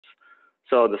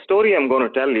So the story I'm going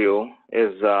to tell you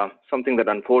is something that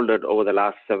unfolded over the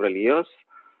last several years,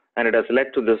 and it has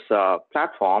led to this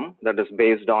platform that is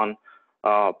based on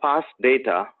past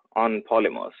data on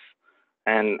polymers.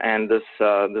 And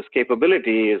this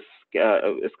capability is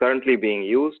currently being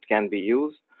used, can be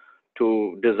used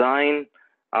to design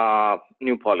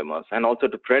new polymers and also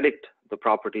to predict the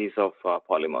properties of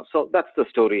polymers. So that's the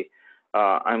story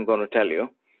I'm going to tell you.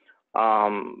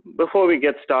 Before we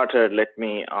get started, let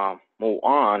me move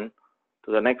on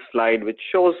to the next slide, which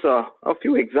shows a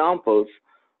few examples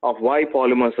of why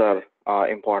polymers are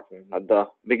important. At the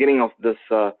beginning of this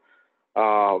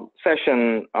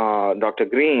session, Dr.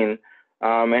 Green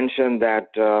mentioned that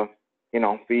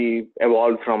we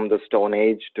evolved from the Stone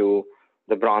Age to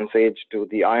the Bronze Age to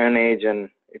the Iron Age, and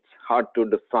it's hard to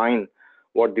define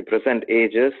what the present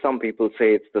age is. Some people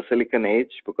say it's the Silicon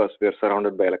Age because we are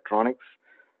surrounded by electronics.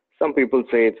 Some people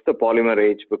say it's the Polymer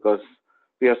Age because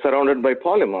we are surrounded by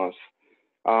polymers.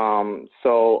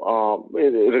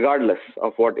 Regardless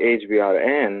of what age we are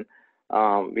in,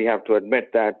 we have to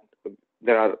admit that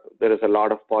there is a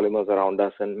lot of polymers around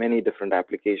us in many different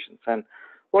applications. And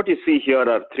what you see here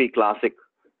are three classic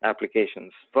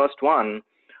applications. First one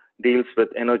deals with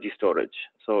energy storage.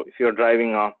 So if you're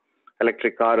driving an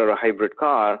electric car or a hybrid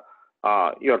car,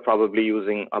 you're probably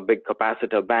using a big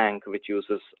capacitor bank which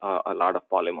uses a lot of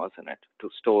polymers in it to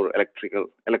store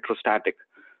electrostatic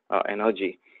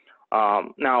energy.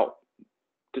 Now,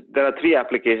 there are three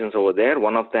applications over there.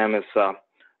 One of them is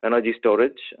energy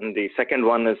storage, and the second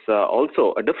one is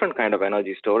also a different kind of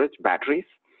energy storage, batteries.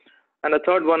 And the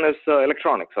third one is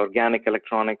electronics, organic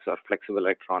electronics or flexible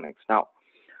electronics. Now,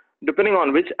 depending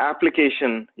on which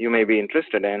application you may be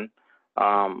interested in,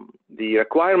 the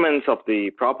requirements of the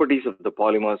properties of the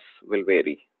polymers will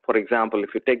vary. For example,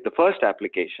 if you take the first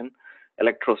application,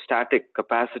 electrostatic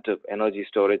capacitive energy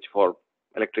storage for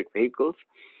electric vehicles,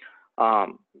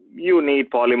 you need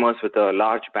polymers with a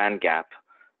large band gap.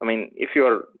 I mean, if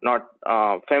you're not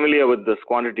familiar with this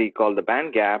quantity called the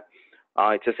band gap,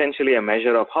 it's essentially a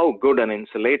measure of how good an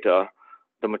insulator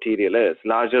the material is.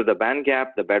 Larger the band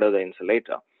gap, the better the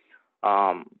insulator.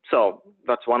 So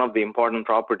that's one of the important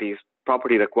property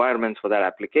requirements for that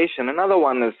application. Another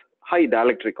one is high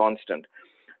dielectric constant,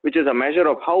 which is a measure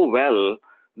of how well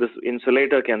this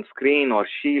insulator can screen or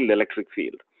shield electric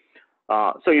field.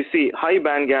 So you see, high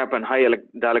band gap and high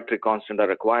dielectric constant are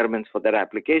requirements for that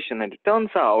application. And it turns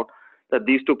out that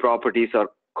these two properties are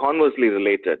conversely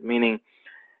related, meaning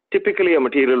typically a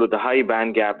material with a high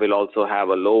band gap will also have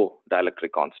a low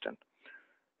dielectric constant.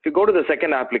 If you go to the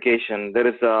second application, there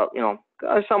is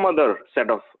some other set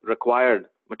of required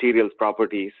materials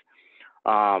properties.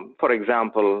 For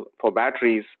example, for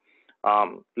batteries,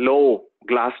 low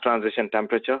glass transition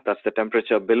temperature, that's the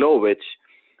temperature below which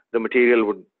the material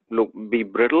would be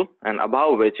brittle and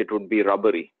above which it would be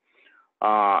rubbery.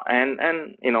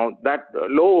 That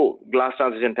low glass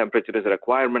transition temperature is a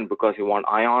requirement because you want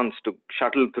ions to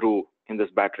shuttle through in this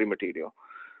battery material.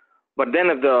 But then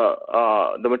if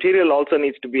the material also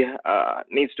needs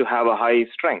to have a high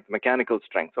strength, mechanical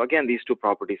strength. So again, these two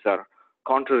properties are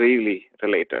contrarily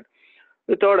related.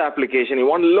 The third application, you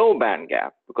want low band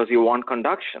gap because you want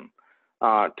conduction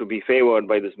to be favored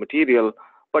by this material.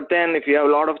 But then if you have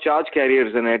a lot of charge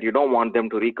carriers in it, you don't want them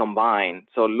to recombine.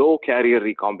 So low carrier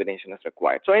recombination is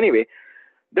required. So anyway,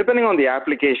 depending on the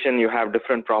application, you have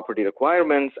different property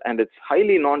requirements, and it's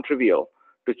highly non-trivial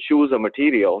to choose a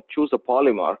material, choose a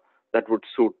polymer that would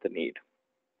suit the need.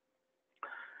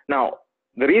 Now,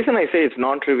 the reason I say it's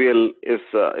non-trivial is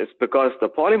because the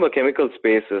polymer chemical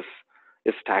space is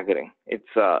staggering.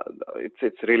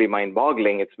 It's really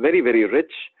mind-boggling. It's very, very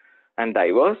rich and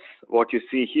diverse. What you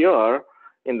see here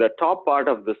in the top part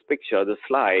of this picture, the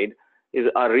slide,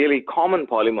 are really common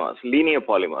polymers, linear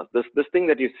polymers. This thing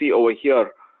that you see over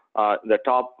here, the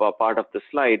top part of the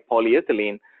slide,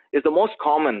 polyethylene, is the most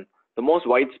common, the most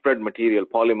widespread material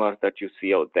polymer that you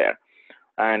see out there.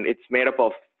 And it's made up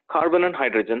of carbon and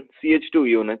hydrogen, CH2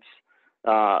 units,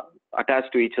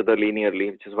 attached to each other linearly,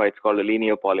 which is why it's called a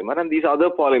linear polymer. And these other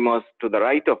polymers to the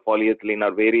right of polyethylene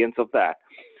are variants of that.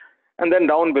 And then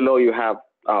down below you have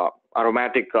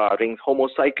aromatic rings,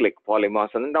 homocyclic polymers,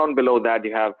 and then down below that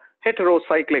you have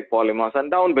heterocyclic polymers, and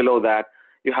down below that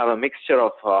you have a mixture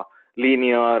of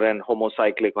linear and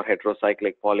homocyclic or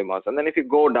heterocyclic polymers. And then if you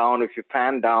go down, if you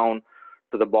fan down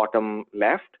to the bottom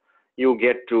left, you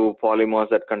get to polymers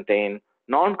that contain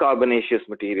non-carbonaceous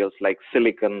materials like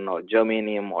silicon or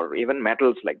germanium, or even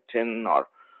metals like tin or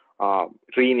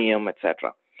rhenium,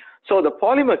 etc. So the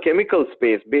polymer chemical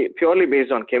space, purely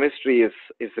based on chemistry,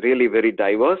 is really very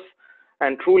diverse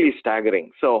and truly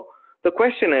staggering. So the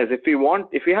question is, if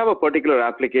we have a particular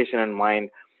application in mind,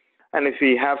 and if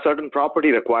we have certain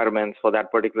property requirements for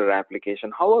that particular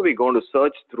application, how are we going to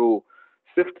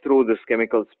sift through this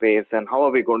chemical space, and how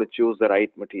are we going to choose the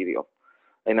right material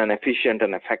in an efficient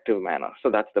and effective manner? So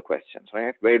that's the question,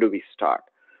 right? Where do we start?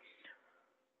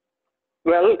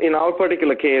 Well, in our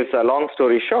particular case, long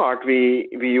story short, we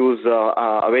use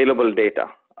available data.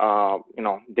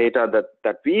 Data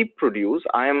that we produce.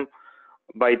 I am,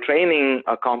 by training,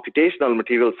 a computational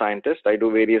material scientist. I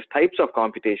do various types of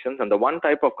computations, and the one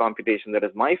type of computation that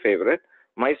is my favorite,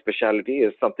 my specialty,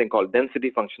 is something called density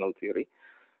functional theory,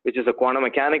 which is a quantum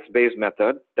mechanics based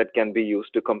method that can be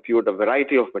used to compute a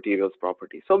variety of materials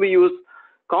properties. So we use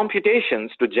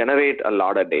computations to generate a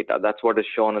lot of data. That's what is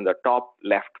shown in the top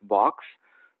left box.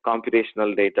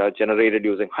 Computational data generated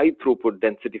using high throughput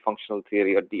density functional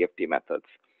theory or DFT methods.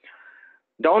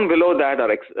 Down below that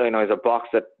is a box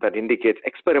that indicates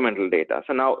experimental data.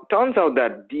 So now it turns out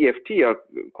that DFT, or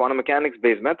quantum mechanics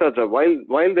based methods, are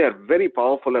while they are very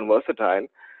powerful and versatile,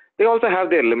 they also have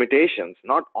their limitations.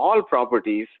 Not all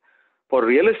properties for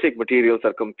realistic materials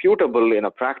are computable in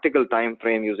a practical time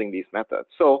frame using these methods.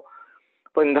 So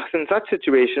in such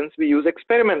situations, we use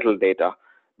experimental data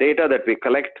that we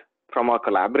collect from our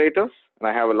collaborators, and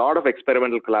I have a lot of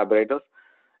experimental collaborators,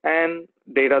 and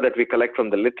data that we collect from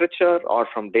the literature or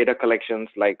from data collections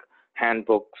like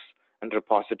handbooks and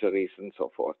repositories and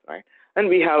so forth, right? And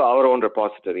we have our own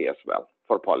repository as well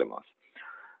for polymers.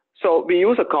 So we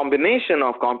use a combination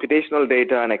of computational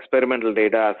data and experimental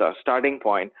data as our starting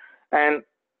point. And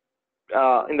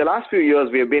in the last few years,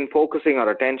 we have been focusing our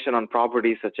attention on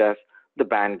properties such as the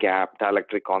band gap,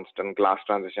 dielectric constant, glass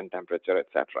transition temperature,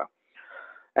 etc.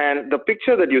 And the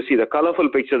picture that you see, the colorful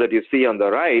picture that you see on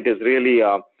the right, is really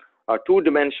a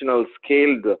two-dimensional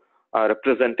scaled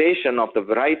representation of the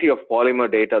variety of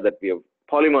polymers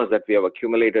that we have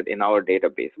accumulated in our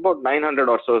database. About 900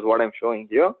 or so is what I'm showing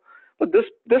here. But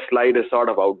this slide is sort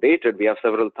of outdated. We have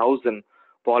several thousand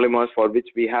polymers for which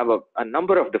we have a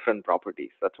number of different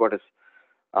properties. That's what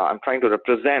I'm trying to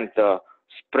represent, the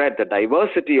spread, the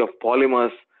diversity of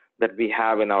polymers that we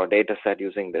have in our data set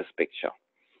using this picture.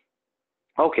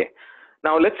 Okay,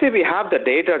 now let's say we have the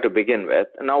data to begin with.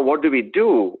 Now what do we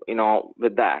do,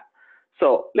 with that?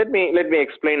 So let me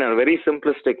explain in a very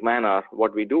simplistic manner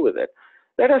what we do with it.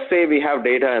 Let us say we have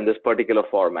data in this particular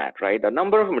format, right? A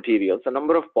number of materials, a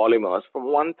number of polymers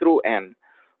from 1 through n,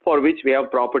 for which we have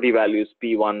property values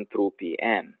P1 through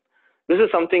Pn. This is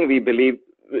something we believe,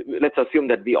 let's assume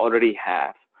that we already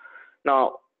have.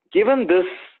 Now, given this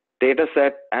data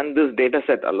set and this data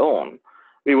set alone,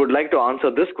 we would like to answer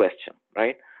this question,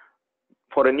 right?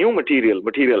 For a new material,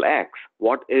 material X,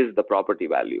 what is the property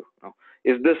value?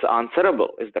 Is this answerable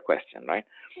is the question, right?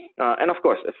 And of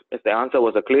course, if the answer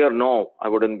was a clear no, I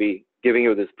wouldn't be giving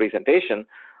you this presentation.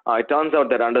 It turns out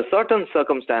that under certain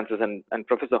circumstances, and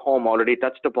Professor Holm already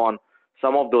touched upon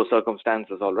some of those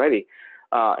circumstances already,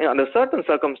 under certain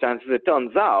circumstances, it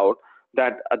turns out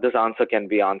that this answer can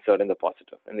be answered in the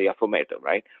positive, in the affirmative,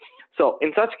 right? So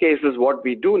in such cases, what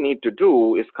we do need to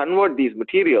do is convert these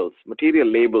material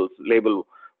labels, label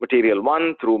material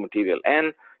 1 through material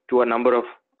n, to a number of,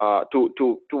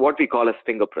 to what we call as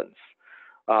fingerprints.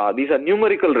 These are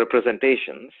numerical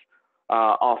representations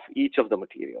of each of the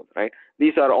materials, right?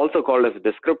 These are also called as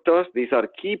descriptors. These are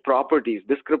key properties,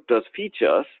 descriptors,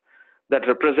 features that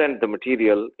represent the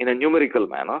material in a numerical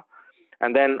manner.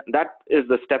 And then that is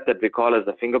the step that we call as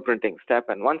the fingerprinting step.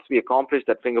 And once we accomplish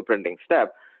that fingerprinting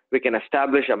step, we can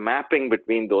establish a mapping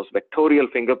between those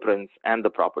vectorial fingerprints and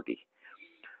the property.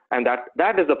 And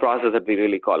that is the process that we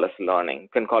really call as learning. You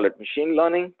can call it machine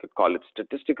learning, you could call it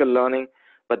statistical learning,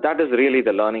 but that is really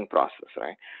the learning process,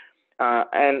 right?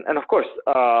 And of course,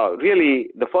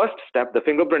 really the first step, the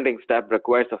fingerprinting step,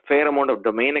 requires a fair amount of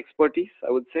domain expertise,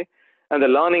 I would say. And the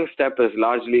learning step is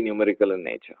largely numerical in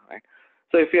nature, right?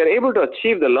 So if we are able to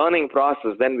achieve the learning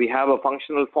process, then we have a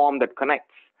functional form that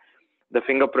connects the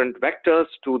fingerprint vectors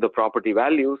to the property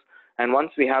values. And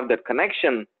once we have that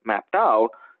connection mapped out,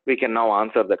 we can now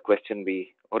answer that question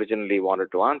we originally wanted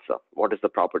to answer. What is the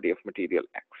property of material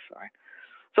X, right?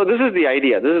 So this is the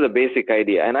idea. This is the basic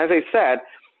idea. And as I said,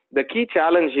 the key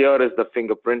challenge here is the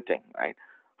fingerprinting, right?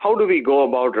 How do we go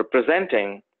about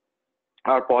representing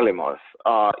our polymers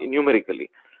numerically?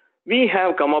 We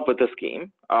have come up with a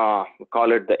scheme, we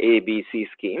call it the ABC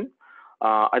scheme.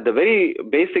 At the very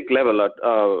basic level,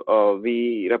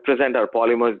 we represent our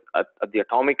polymers at the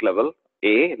atomic level,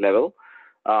 A level.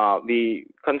 We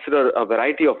consider a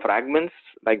variety of fragments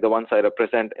like the ones I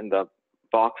represent in the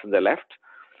box on the left.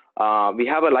 We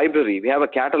have a library, we have a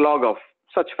catalog of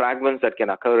such fragments that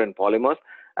can occur in polymers,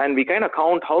 and we kind of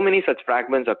count how many such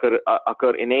fragments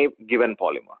occur in a given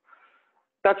polymer.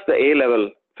 That's the A level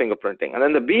fingerprinting. And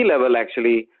then the B level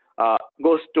actually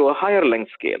goes to a higher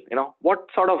length scale. What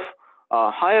sort of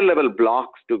higher level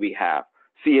blocks do we have?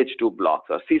 CH2 blocks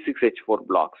or C6H4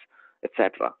 blocks,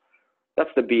 etc.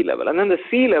 That's the B level. And then the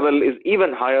C level is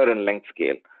even higher in length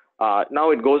scale.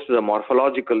 Now it goes to the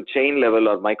morphological chain level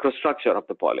or microstructure of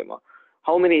the polymer.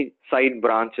 How many side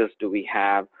branches do we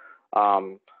have? How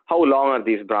long are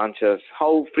these branches?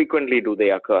 How frequently do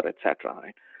they occur, etc.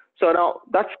 Right? So now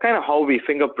that's kind of how we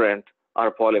fingerprint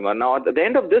our polymer. Now at the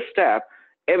end of this step,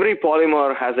 every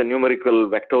polymer has a numerical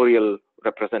vectorial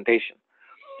representation.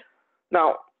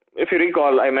 Now, if you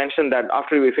recall, I mentioned that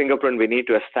after we fingerprint, we need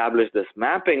to establish this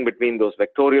mapping between those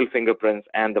vectorial fingerprints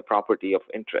and the property of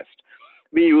interest.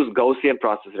 We use Gaussian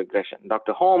process regression.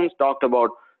 Dr. Holmes talked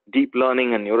about deep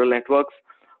learning and neural networks.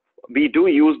 We do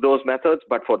use those methods,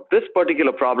 but for this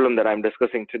particular problem that I'm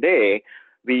discussing today,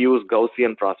 we use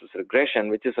Gaussian process regression,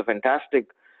 which is a fantastic,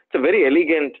 it's a very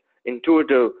elegant,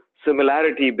 intuitive,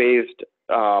 similarity-based,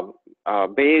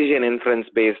 Bayesian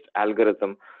inference-based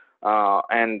algorithm.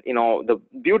 And the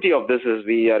beauty of this is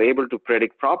we are able to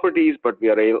predict properties, but we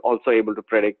are also able to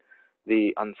predict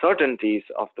the uncertainties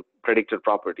of the predicted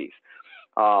properties.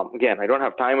 Again, I don't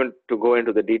have time to go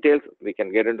into the details. We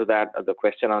can get into that at the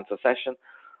question-answer session.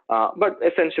 But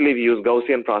essentially, we use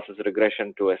Gaussian process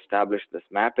regression to establish this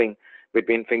mapping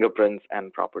between fingerprints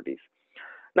and properties.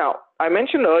 Now, I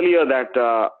mentioned earlier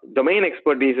that domain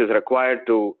expertise is required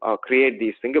to create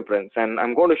these fingerprints, and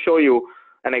I'm going to show you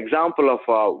an example of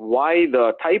why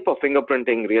the type of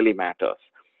fingerprinting really matters.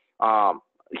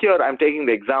 Here, I'm taking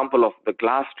the example of the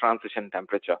glass transition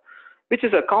temperature, which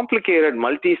is a complicated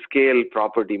multi-scale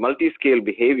property, multi-scale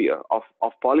behavior of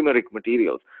polymeric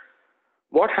materials.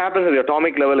 What happens at the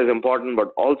atomic level is important,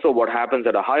 but also what happens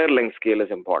at a higher length scale is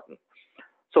important.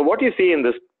 So what you see in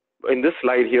this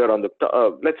slide here on the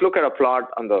let's look at a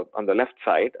plot on the left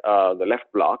side, the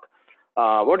left block.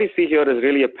 What you see here is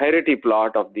really a parity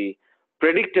plot of the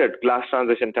predicted glass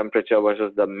transition temperature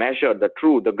versus the measured,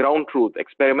 the ground truth,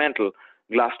 experimental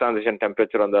glass transition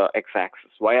temperature on the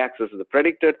x-axis. Y-axis is the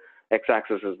predicted,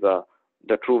 x-axis is the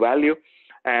true value.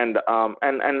 And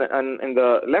in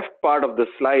the left part of the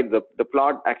slide, the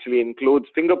plot actually includes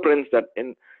fingerprints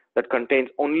that contains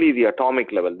only the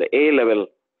atomic level, the A level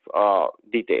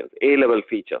details, A level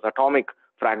features, atomic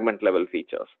fragment level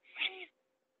features.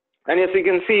 And as you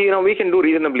can see, we can do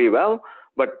reasonably well,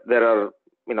 but there is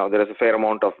a fair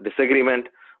amount of disagreement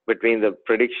between the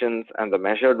predictions and the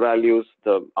measured values.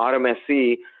 The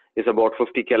RMSE is about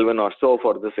 50 Kelvin or so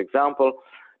for this example.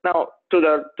 Now, to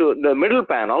the middle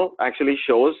panel actually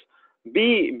shows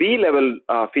B level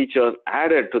features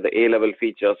added to the A level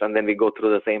features, and then we go through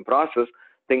the same process.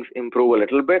 Things improve a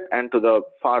little bit, and to the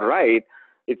far right,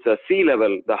 it's a C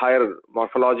level, the higher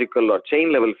morphological or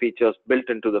chain level features built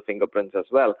into the fingerprints as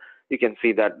well. You can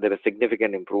see that there is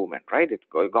significant improvement, right? It's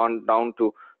gone down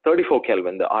to 34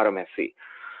 Kelvin, the RMSE.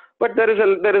 But there is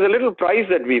a little price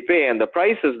that we pay, and the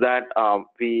price is that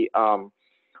we have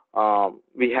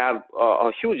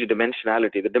a huge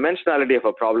dimensionality. The dimensionality of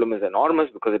a problem is enormous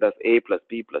because it has A plus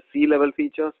B plus C level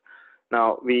features.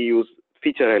 Now we use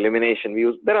feature elimination.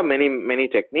 There are many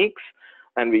techniques,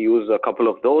 and we use a couple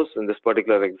of those. In this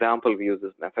particular example, we use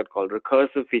this method called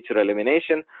recursive feature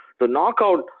elimination to knock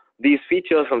out these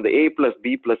features from the A plus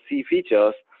B plus C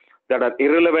features that are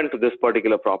irrelevant to this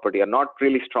particular property, are not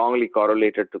really strongly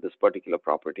correlated to this particular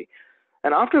property.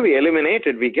 And after we eliminate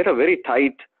it, we get a very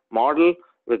tight model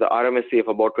with the RMSE of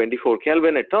about 24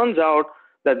 Kelvin. It turns out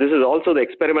that this is also the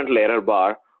experimental error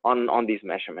bar on these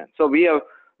measurements. So we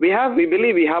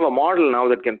believe we have a model now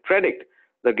that can predict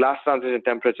the glass transition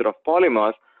temperature of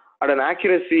polymers at an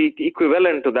accuracy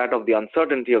equivalent to that of the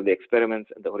uncertainty of the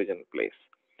experiments in the original place.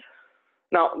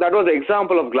 Now, that was the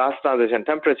example of glass transition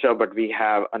temperature, but we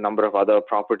have a number of other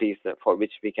properties for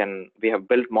which we have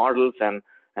built models, and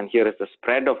here is the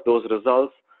spread of those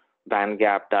results: band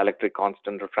gap, dielectric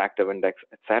constant, refractive index,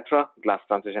 etc. Glass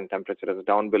transition temperature is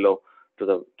down below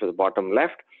to the bottom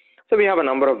left. So we have a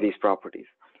number of these properties.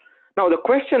 Now the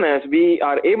question is, we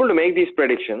are able to make these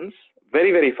predictions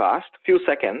very, very fast, few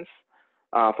seconds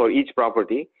for each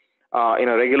property in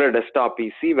a regular desktop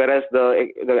PC, whereas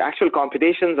the actual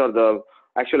computations or the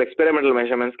actual experimental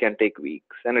measurements can take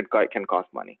weeks, and it can cost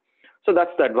money. So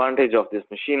that's the advantage of this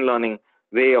machine learning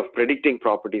way of predicting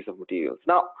properties of materials.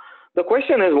 Now, the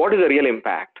question is, what is the real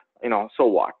impact? So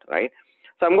what, right?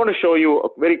 So I'm going to show you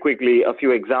very quickly a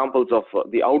few examples of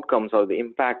the outcomes or the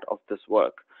impact of this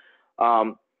work.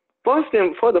 For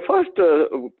the first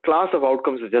class of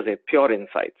outcomes is just pure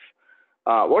insights.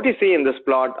 What you see in this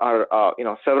plot are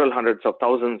several hundreds of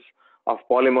thousands of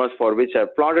polymers for which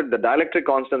I've plotted the dielectric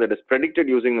constant that is predicted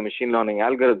using the machine learning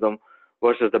algorithm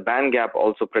versus the band gap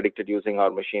also predicted using our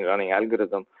machine learning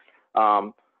algorithm.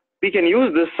 We can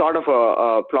use this sort of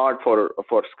a plot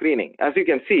for screening. As you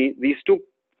can see, these two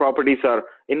properties are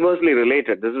inversely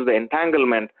related. This is the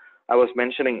entanglement I was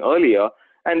mentioning earlier,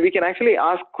 and we can actually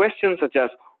ask questions such as,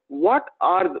 why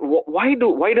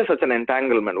does such an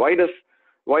entanglement? Why does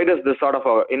this sort of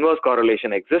a inverse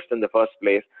correlation exist in the first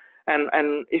place?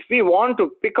 And if we want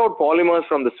to pick out polymers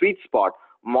from the sweet spot,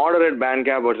 moderate band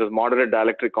gap versus moderate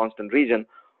dielectric constant region,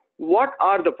 what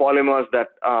are the polymers that,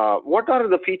 what are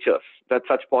the features that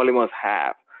such polymers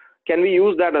have? Can we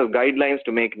use that as guidelines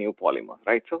to make new polymers,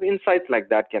 right? So insights like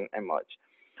that can emerge.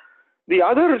 The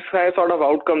other sort of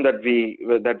outcome that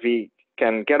we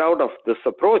can get out of this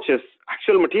approach is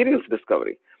actual materials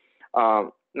discovery.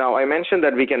 Now, I mentioned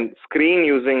that we can screen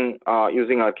using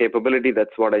our capability.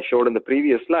 That's what I showed in the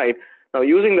previous slide. Now,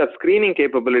 using that screening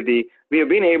capability, we have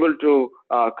been able to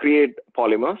create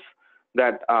polymers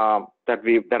that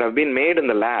have been made in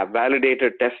the lab,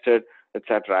 validated, tested,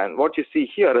 etc. And what you see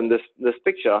here in this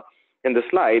picture, in the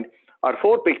slide, are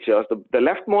 4 pictures. The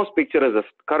leftmost picture is a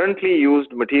currently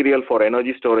used material for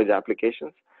energy storage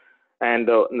applications. And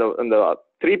the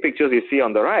 3 pictures you see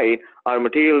on the right are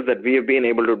materials that we have been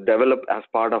able to develop as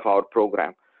part of our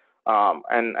program.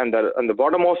 And the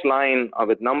bottommost line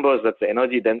with numbers, that's the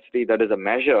energy density. That is a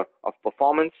measure of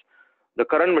performance. The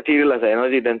current material has an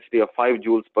energy density of 5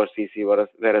 joules per cc,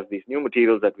 whereas these new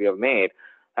materials that we have made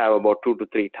have about 2 to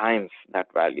 3 times that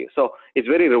value. So it's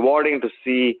very rewarding to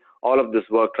see all of this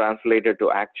work translated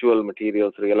to actual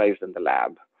materials realized in the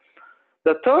lab.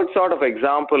 The third sort of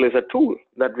example is a tool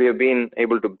that we have been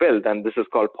able to build, and this is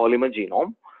called Polymer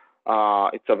Genome.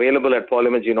 It's available at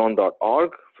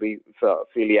polymergenome.org,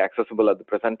 freely accessible at the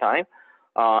present time.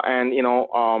 And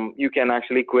you can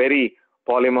actually query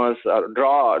polymers,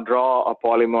 draw a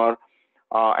polymer,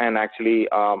 and actually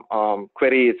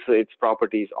query its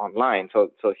properties online.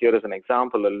 So here is an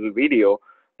example, a little video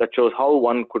that shows how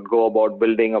one could go about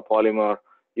building a polymer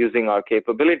using our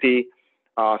capability.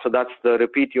 So that's the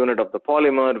repeat unit of the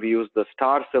polymer. We use the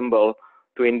star symbol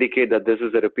to indicate that this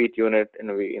is a repeat unit,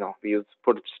 and we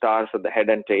put stars at the head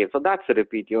and tail. So that's a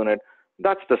repeat unit.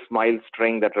 That's the smile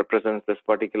string that represents this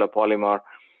particular polymer.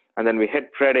 And then we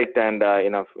hit predict, and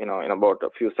in about a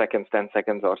few seconds, 10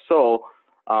 seconds or so,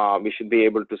 we should be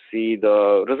able to see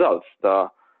the results,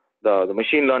 the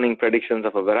machine learning predictions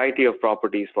of a variety of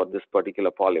properties for this particular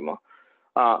polymer.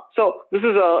 So this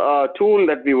is a tool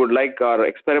that we would like our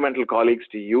experimental colleagues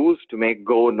to use to make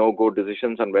go, no-go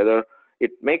decisions on whether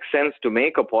it makes sense to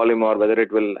make a polymer, whether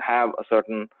it will have a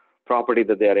certain property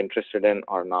that they are interested in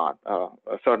or not,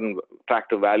 a certain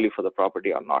attractive value for the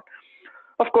property or not.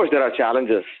 Of course, there are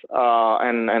challenges,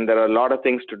 and there are a lot of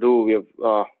things to do. We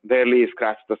have barely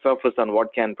scratched the surface on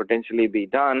what can potentially be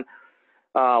done.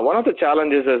 One of the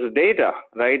challenges is data,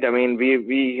 right? I mean,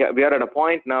 we are at a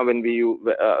point now when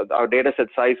our data set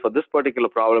size for this particular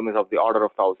problem is of the order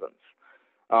of thousands.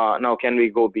 Now, can we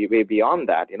go way beyond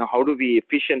that? How do we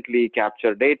efficiently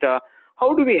capture data?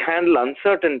 How do we handle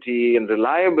uncertainty and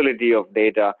reliability of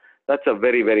data? That's a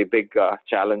very, very big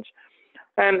challenge.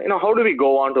 And how do we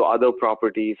go on to other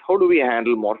properties? How do we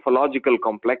handle morphological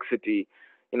complexity?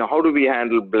 How do we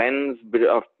handle blends?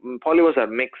 Polymers are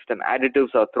mixed and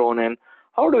additives are thrown in.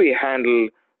 How do we handle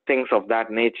things of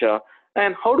that nature?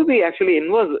 And how do we actually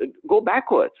go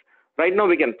backwards? Right now,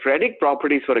 we can predict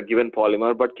properties for a given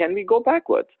polymer, but can we go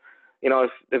backwards?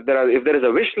 If there is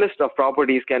a wish list of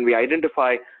properties, can we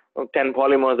identify 10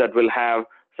 polymers that will have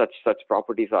such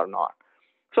properties or not?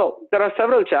 So there are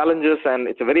several challenges, and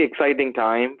it's a very exciting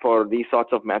time for these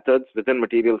sorts of methods within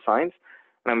material science.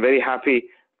 And I'm very happy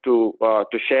to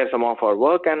share some of our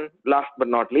work. And last but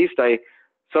not least, I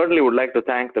certainly would like to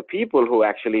thank the people who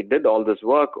actually did all this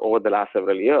work over the last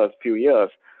few years.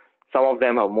 Some of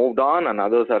them have moved on, and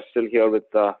others are still here with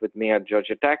me at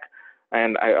Georgia Tech.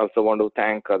 And I also want to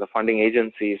thank the funding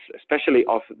agencies, especially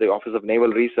the Office of Naval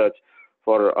Research,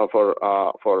 for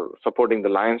supporting the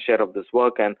lion's share of this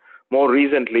work. And more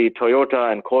recently,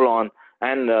 Toyota and Colon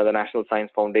and the National Science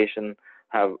Foundation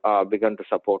have begun to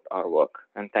support our work.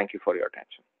 And thank you for your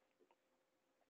attention.